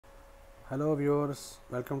Hello viewers,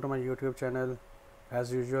 welcome to my YouTube channel.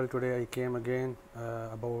 As usual, today I came again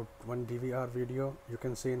about one DVR video. You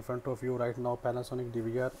can see in front of you right now Panasonic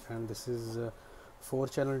DVR, and this is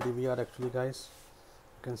 4-channel DVR actually, guys.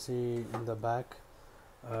 You can see in the back.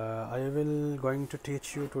 I will going to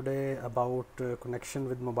teach you today about connection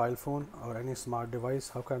with mobile phone or any smart device.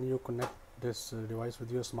 How can you connect this device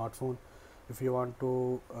with your smartphone if you want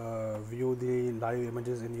to view the live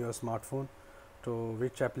images in your smartphone? To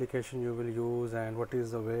which application you will use and what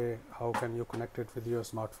is the way, how can you connect it with your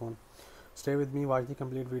smartphone. Stay with me, watch the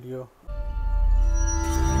complete video.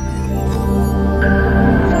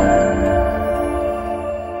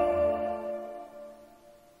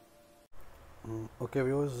 Okay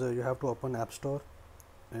viewers, you have to open App Store.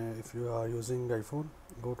 If you are using iPhone,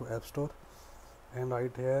 go to App Store and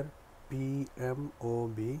write here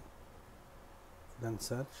PMOB, then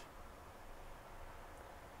search.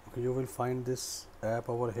 Okay, you will find this app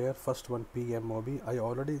over here. First one, PMOB. I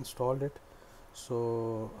already installed it,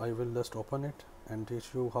 so I will just open it and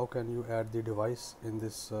teach you how can you add the device in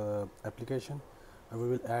this application. We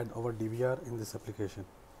will add our DVR in this application,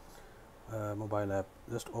 mobile app.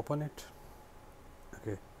 Just open it.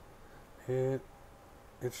 Okay, here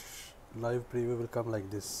its live preview will come like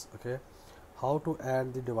this. Okay, how to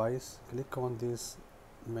add the device? Click on this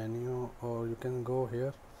menu, or you can go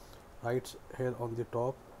here, right here on the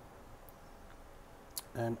top,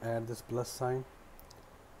 and add this plus sign.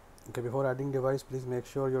 Okay, before adding device, please make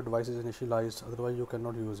sure your device is initialized, otherwise you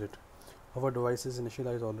cannot use it. Our device is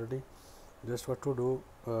initialized already. Just what to do,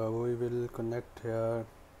 we will connect here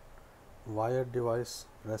wired device.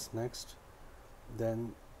 Press next.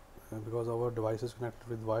 Then because our device is connected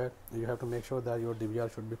with wired, you have to make sure that your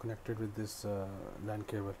DVR should be connected with this LAN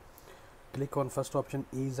cable. Click on first option,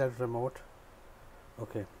 EZ remote.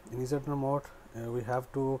 Okay, in EZ remote we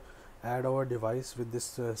have to add our device with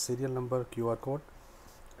this serial number QR code,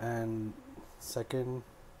 and second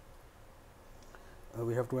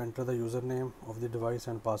we have to enter the username of the device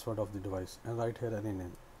and password of the device, and write here any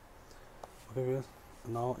name. Okay,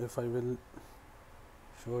 now if I will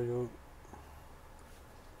show you,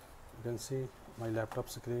 you can see my laptop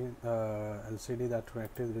screen LCD that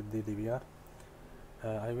connected with the DVR.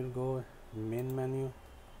 I will go main menu,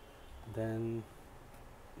 then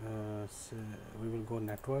we will go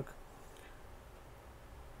network.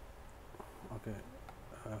 Okay,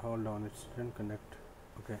 hold on, it didn't connect.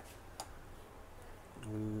 Okay,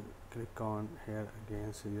 we'll click on here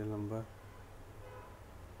again, serial number.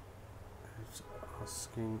 It's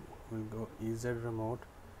asking, we'll go EZ remote.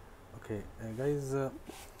 Okay, guys,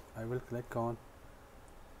 I will click on.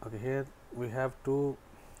 Okay, here we have two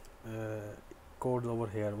codes over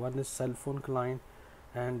here. One is cell phone client,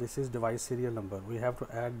 and this is device serial number. We have to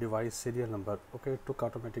add device serial number. Okay, it took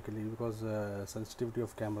automatically because sensitivity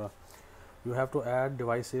of camera. You have to add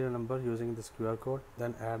device serial number using this QR code,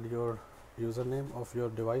 then add your username of your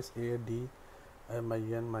device, ADMIN.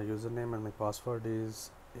 My username and my password is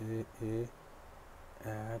AA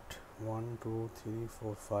at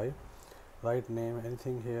 12345. Write name,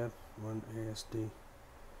 anything here, 1ASD.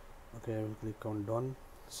 Okay, I will click on done.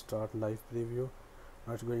 Start live preview.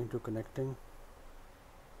 Now it's going to connecting.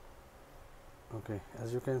 Okay,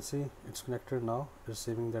 as you can see, it's connected now,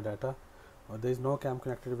 receiving the data. There is no cam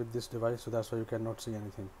connected with this device, so that's why you cannot see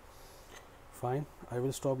anything. Fine, I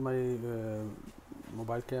will stop my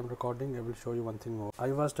mobile cam recording. I will show you one thing more.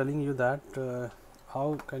 I was telling you that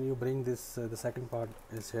how can you bring this, the second part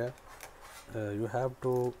is here. You have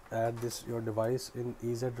to add this your device in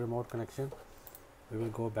EZ remote connection. We will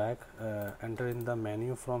go back, enter in the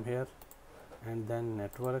menu from here, and then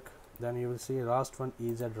network. Then you will see last one,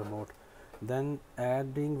 EZ remote. Then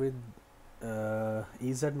adding with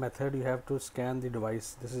EZ method, you have to scan the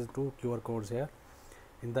device. This is two QR codes here.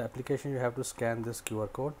 In the application you have to scan this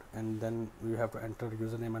QR code, and then you have to enter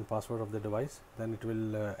username and password of the device. Then it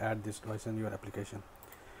will add this device in your application.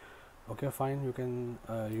 Okay, fine, you can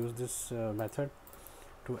use this method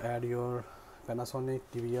to add your Panasonic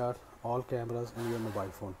DVR all cameras in your mobile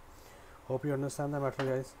phone. Hope you understand the matter,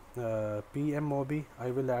 guys. PMOB, I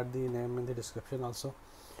will add the name in the description also.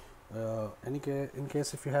 In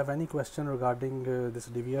case if you have any question regarding this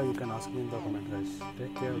DVR, you can ask me in the comment, guys.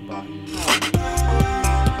 Take care,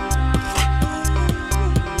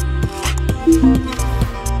 bye.